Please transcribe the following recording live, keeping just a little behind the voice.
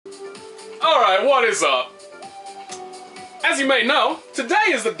Alright, what is up? As you may know, today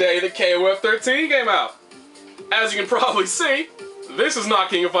is the day that KOF 13 came out. As you can probably see, this is not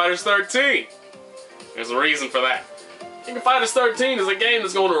King of Fighters 13. There's a reason for that. King of Fighters 13 is a game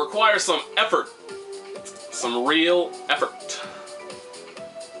that's going to require some effort. Some real effort.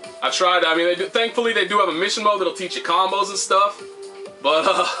 I tried, thankfully they do have a mission mode that'll teach you combos and stuff. But,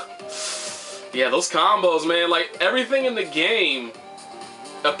 yeah, those combos, man, like, everything in the game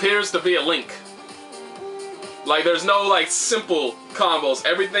appears to be a link. Like, there's no, like, simple combos.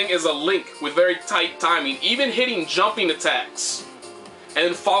 Everything is a link with very tight timing. Even hitting jumping attacks and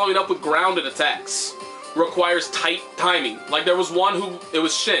then following up with grounded attacks requires tight timing. Like, there was one it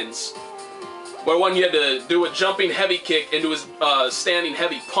was Shin's, where one you had to do a jumping heavy kick into his standing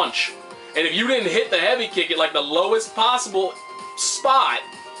heavy punch. And if you didn't hit the heavy kick at, like, the lowest possible spot,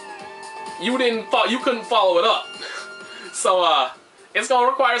 you couldn't follow it up. So, it's gonna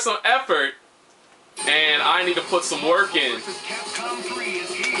require some effort. And I need to put some work in. Capcom 3 is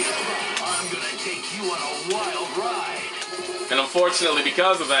here. I'm gonna take you on a wild ride. And unfortunately,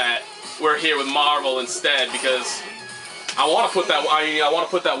 because of that, we're here with Marvel instead, because I want to put that I want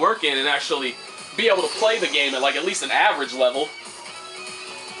to put that work in and actually be able to play the game at, like, at least an average level.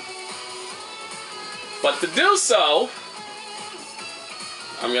 But to do so,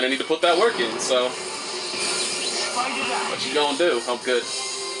 I'm gonna need to put that work in. So, what you gonna do? Oh, good.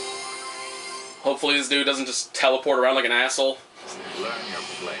 Hopefully this dude doesn't just teleport around like an asshole. Learn your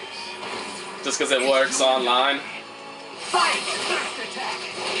place. Just because it works online. Fight! First attack!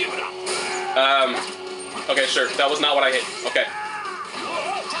 Give it up! Okay, sure. That was not what I hit. Okay.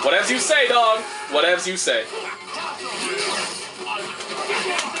 Whatevs you say, dog. Whatevs you say.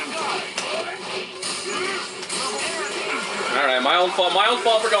 Alright, my own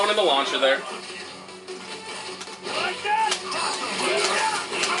fault for going in the launcher there.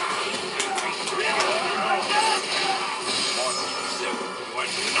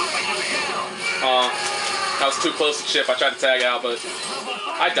 I was too close to chip. I tried to tag out, but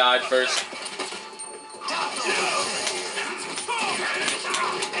I died first.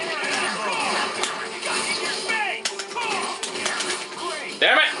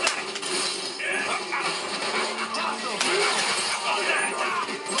 Damn it!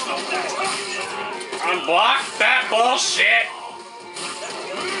 Unblock that bullshit!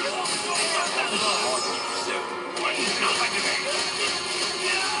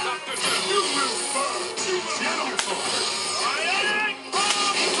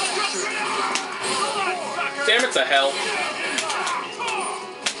 Damn it to hell.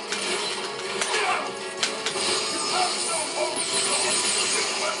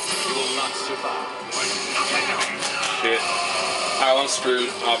 You will not survive. Shit. Alright, I'm screwed,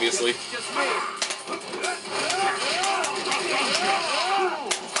 obviously.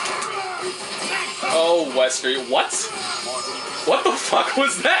 Oh, Wesker. What? What the fuck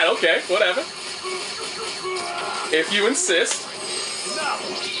was that? Okay, whatever. If you insist.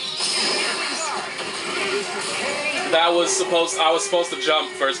 I was supposed to jump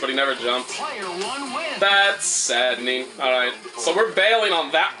first, but he never jumped. That's saddening. Alright, so we're bailing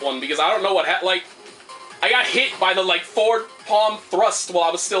on that one because I don't know what happened. Like, I got hit by the, like, forward palm thrust while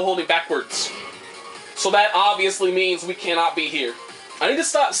I was still holding backwards. So that obviously means we cannot be here. I need to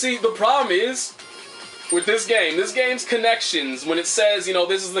stop. See, the problem is with this game's connections, when it says, you know,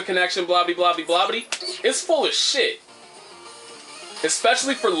 this is the connection, blah, blah, blah, blah, blah, blah, it's full of shit.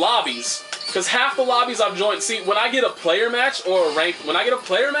 Especially for lobbies. Because half the lobbies I've joined, see, when I get a player match or a ranked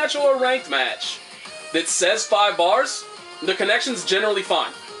match that says 5 bars, the connection's generally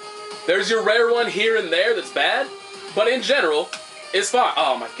fine. There's your rare one here and there that's bad, but in general, it's fine.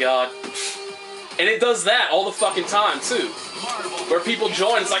 Oh my god. And it does that all the fucking time, too. Where people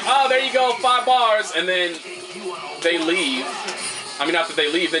join, it's like, oh, there you go, 5 bars, and then they leave. I mean, after they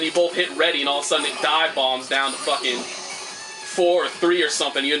leave, then you both hit ready, and all of a sudden it dive bombs down to fucking 4 or 3 or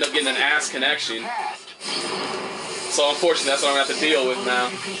something, you end up getting an ass connection. So unfortunately, that's what I'm gonna have to deal with now.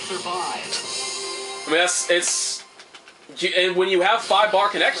 I mean, and when you have 5-bar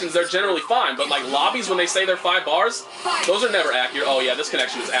connections, they're generally fine, but like lobbies, when they say they're 5 bars, those are never accurate. Oh yeah, this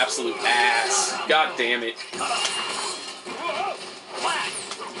connection is absolute ass. God damn it.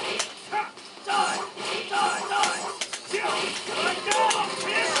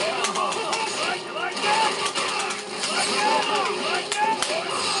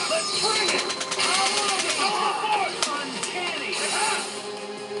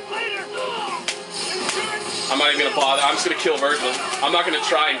 I'm not even gonna bother. I'm just gonna kill Virgil. I'm not gonna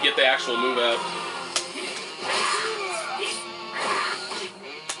try and get the actual move out.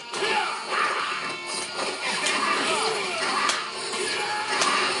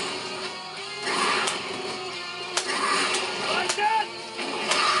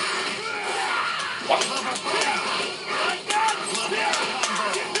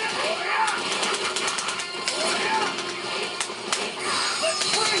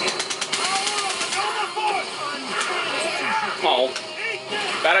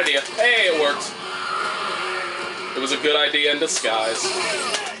 Bad idea. Hey, it worked. It was a good idea in disguise.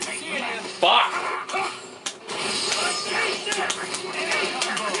 Fuck!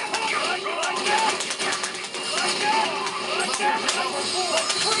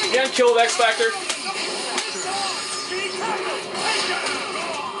 You can't kill the X Factor.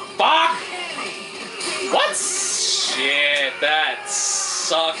 Fuck! What? Shit, that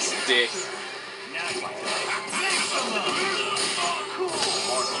sucks dick.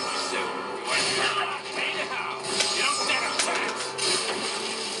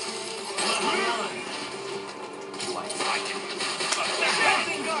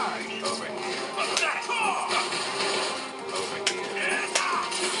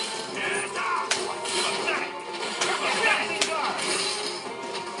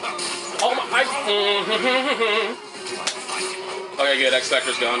 Oh my! Okay, good. X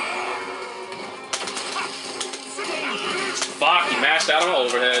Factor's gone. Fuck! He mashed out on an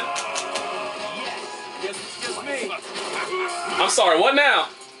overhead. I'm sorry. What now?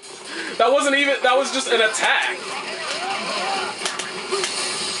 That wasn't even. That was just an attack.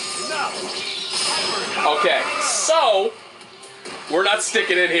 Okay, so we're not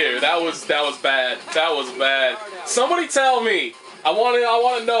sticking in here. That was bad. That was bad. Somebody tell me. I want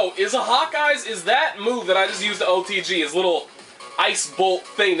to know, is a Hawkeye's, is that move that I just used to OTG, his little ice bolt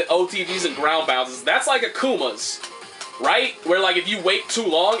thing that OTGs and ground bounces, that's like Akuma's, right? Where like if you wait too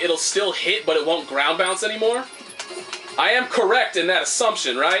long, it'll still hit, but it won't ground bounce anymore? I am correct in that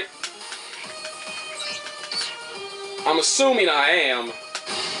assumption, right? I'm assuming I am,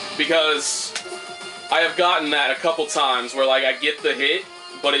 because I have gotten that a couple times where like I get the hit,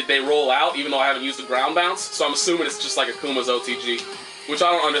 but they roll out even though I haven't used the ground bounce, so I'm assuming it's just like Akuma's OTG, which I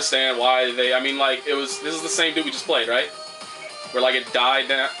don't understand why they, I mean like, this is the same dude we just played, right? Where like it died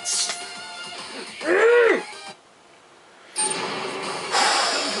down.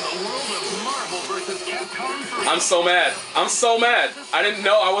 I'm so mad. I'm so mad. I didn't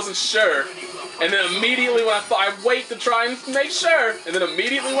know, I wasn't sure. And then immediately when I wait to try and make sure, and then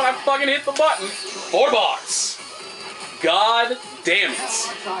immediately when I fucking hit the button, 4 bars. God damn it.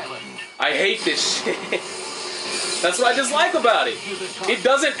 I hate this shit. That's what I dislike about it. It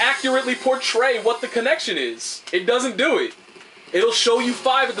doesn't accurately portray what the connection is. It doesn't do it. It'll show you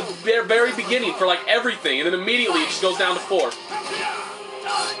 5 at the very beginning for like everything, and then immediately it just goes down to 4.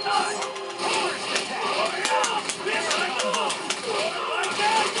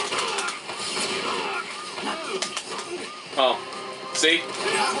 Oh, see?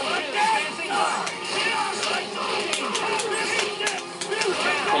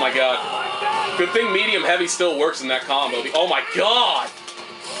 Oh my god. Good thing medium heavy still works in that combo. Oh my god!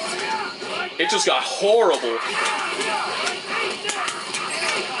 It just got horrible.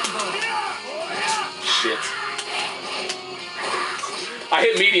 Shit. I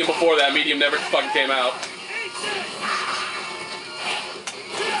hit medium before that. Medium never fucking came out.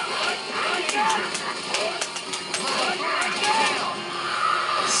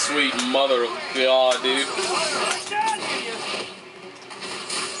 Sweet mother of God, dude.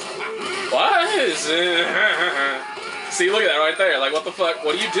 What is it? See, look at that right there. Like, what the fuck?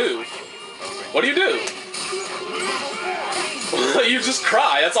 What do you do? What do you do? You just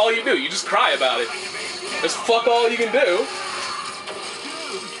cry. That's all you do. You just cry about it. That's fuck all you can do.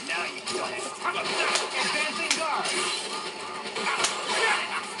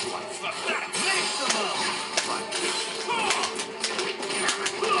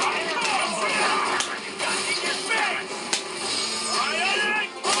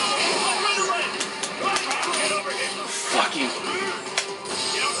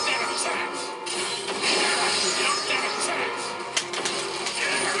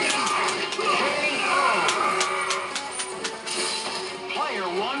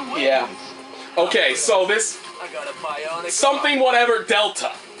 Yeah. Okay, so this something whatever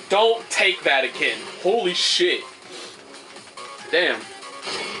delta. Don't take that again. Holy shit. Damn.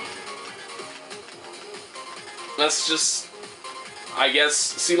 Let's just, I guess,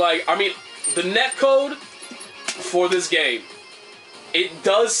 see, like, I mean, the netcode for this game, it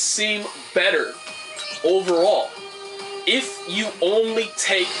does seem better overall if you only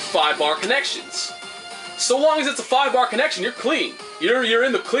take 5-bar connections. So long as it's a 5-bar connection, you're clean. You're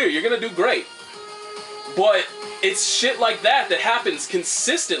in the clear. You're gonna do great. But it's shit like that that happens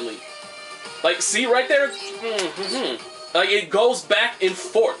consistently. Like, see right there? Like, it goes back and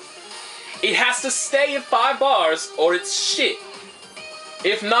forth. It has to stay at 5 bars or it's shit.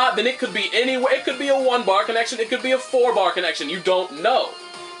 If not, then it could be anywhere. It could be a 1-bar connection. It could be a 4-bar connection. You don't know.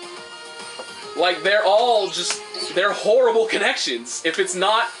 Like, they're all just, they're horrible connections if it's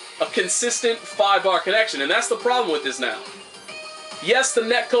not a consistent 5-bar connection. And that's the problem with this now. Yes, the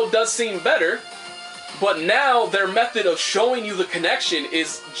netcode does seem better, but now their method of showing you the connection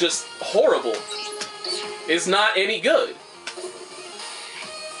is just horrible. It's not any good.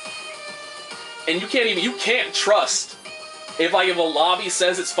 And you can't trust. If a lobby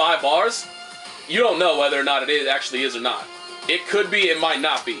says it's 5 bars, you don't know whether or not it actually is or not. It could be, it might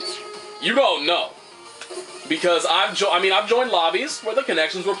not be. You don't know. Because I've joined lobbies where the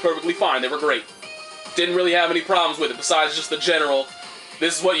connections were perfectly fine. They were great. Didn't really have any problems with it besides just the general,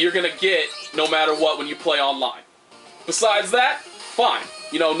 this is what you're gonna get no matter what when you play online. Besides that, fine.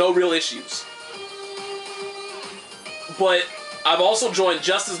 You know, no real issues. But I've also joined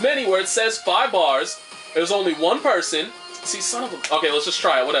just as many where it says 5 bars, there's only one person. See, son of a... Okay, let's just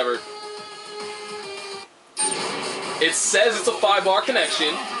try it, whatever. It says it's a 5-bar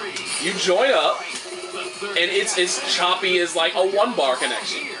connection, you join up, and it's as choppy as like a 1-bar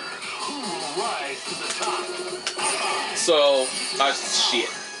connection. So, shit.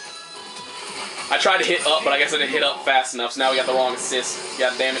 I tried to hit up, but I guess I didn't hit up fast enough, so now we got the wrong assist.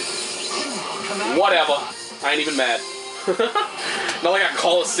 God damn it. Whatever. I ain't even mad. Not like I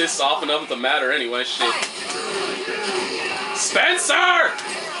call assists often enough to matter anyway, shit. Spencer!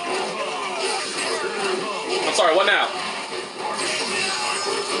 I'm sorry, what now?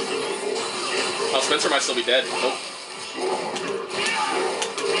 Oh, Spencer might still be dead. Nope.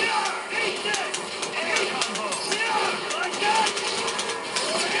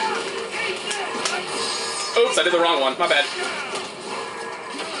 Oops, I did the wrong one. My bad.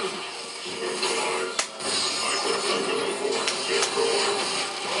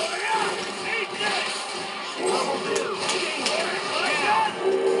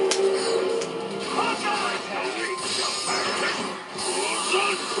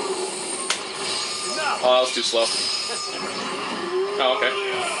 Oh, that was too slow. Oh, okay.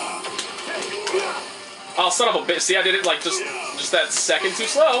 Oh, son of a bitch. See, I did it like just that second too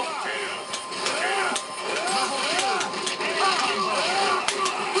slow.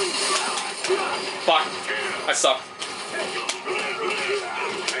 Fuck. I suck.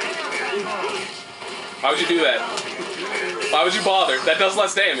 Why would you do that? Why would you bother? That does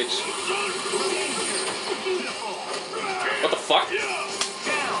less damage. What the fuck?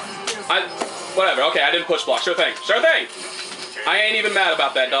 Whatever, okay, I didn't push block. Sure thing. Sure thing! I ain't even mad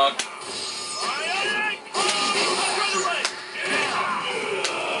about that, dog.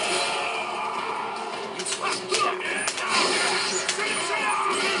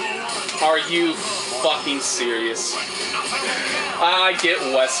 Are you fucking serious? I get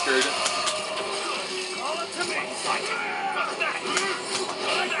Weskered.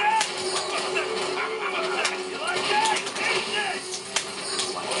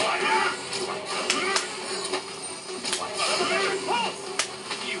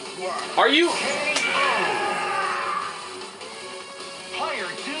 Are you?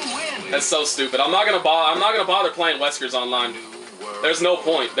 That's so stupid. I'm not gonna bother playing Wesker's online. There's no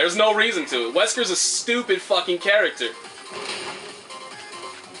point. There's no reason to. Wesker's a stupid fucking character.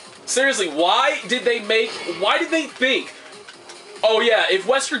 Seriously, why did they think, oh yeah, if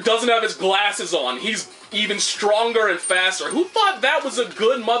Wesker doesn't have his glasses on, he's even stronger and faster? Who thought that was a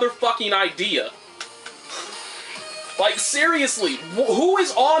good motherfucking idea? Like, seriously, who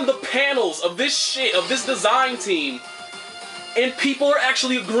is on the panels of this shit, of this design team, and people are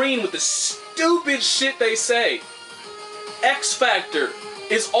actually agreeing with the stupid shit they say? X Factor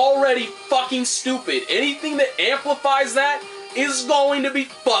is already fucking stupid. Anything that amplifies that is going to be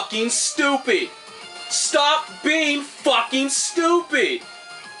fucking stupid. Stop being fucking stupid.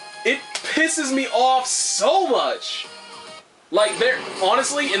 It pisses me off so much. Like,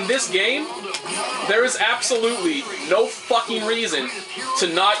 honestly, in this game, there is absolutely no fucking reason to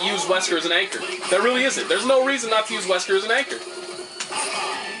not use Wesker as an anchor. There really isn't. There's no reason not to use Wesker as an anchor.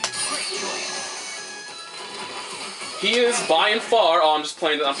 He is by and far. Oh, I'm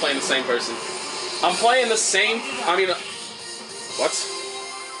playing the same person. I'm playing the same. What?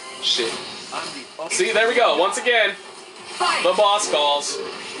 Shit. See, there we go. Once again, the boss calls.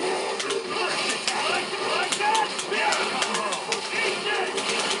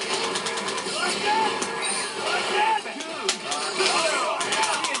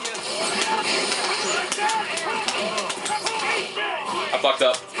 I fucked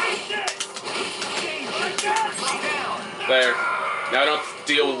up. There. Now I don't have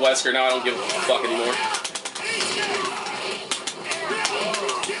to deal with Wesker. Now I don't give a fuck anymore.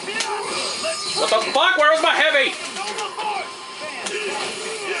 What the fuck? Where was my heavy?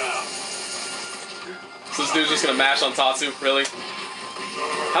 So this dude's just gonna mash on Tatsu? Really?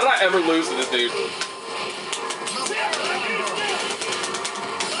 How did I ever lose to this dude?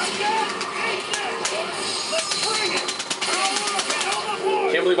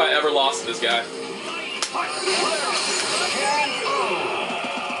 I ever lost to this guy.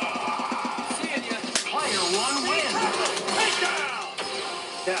 Player 1 wins.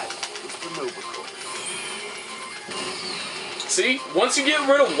 That is the Nova Corps. See, once you get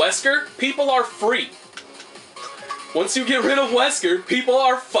rid of Wesker, people are free. Once you get rid of Wesker, people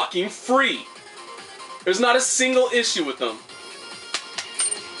are fucking free. There's not a single issue with them.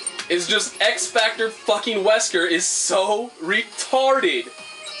 It's just X Factor fucking Wesker is so retarded.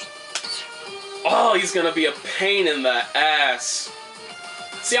 Oh, he's gonna be a pain in the ass.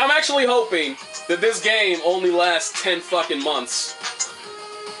 See, I'm actually hoping that this game only lasts 10 fucking months.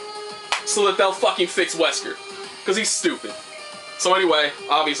 So that they'll fucking fix Wesker. Because he's stupid. So anyway,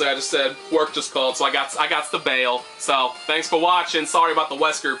 obviously I just said work just called, so I got to bail. So thanks for watching. Sorry about the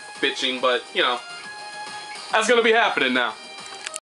Wesker bitching, but you know, that's gonna be happening now.